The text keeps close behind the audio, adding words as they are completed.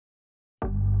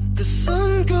The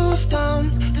sun goes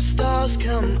down, the stars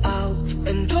come out,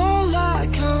 and all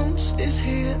that counts is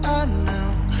here and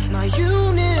now. My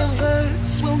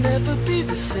universe will never be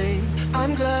the same.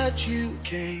 I'm glad you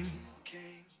came.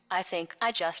 I think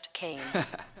I just came.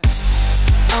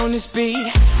 On this beat,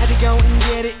 had to go and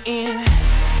get it in.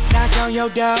 Knock on your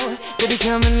door, baby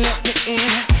come and let me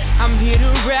in. I'm here to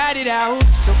ride it out,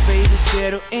 so baby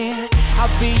settle in.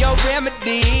 I'll be your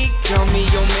remedy, call me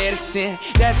your medicine.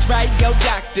 That's right, your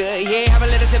doctor, yeah, have a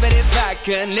little sip of this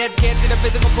vodka. Let's get to the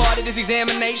physical part of this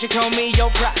examination, call me your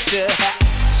proctor.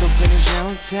 So finish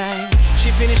on time, she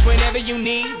finish whenever you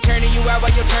need. Turning you out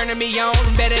while you're turning me on.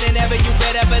 Better than ever, you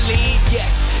better believe.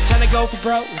 Yes, time to go for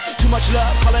broke. Too much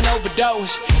love, call an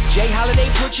overdose. Jay Holiday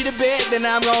put you to bed, then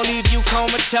I'm gonna leave you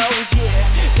comatose. Yeah,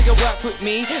 take a walk with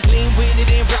me, lean with it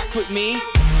and rock with me.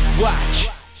 Watch,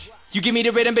 you give me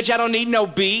the rhythm, bitch, I don't need no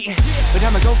beat. But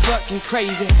I'ma go fucking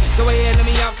crazy. Go ahead, let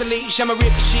me off the leash. I'ma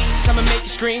rip the sheets, I'ma make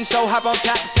you scream. So hop on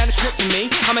top, it's kinda strip for me.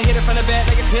 I'ma hit it from the back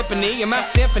like a Tiffany. In my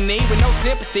symphony, with no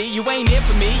sympathy. You ain't in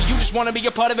for me, you just wanna be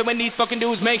a part of it when these fucking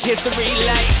dudes make history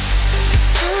like. The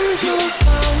sun goes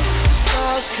down, the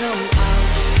stars come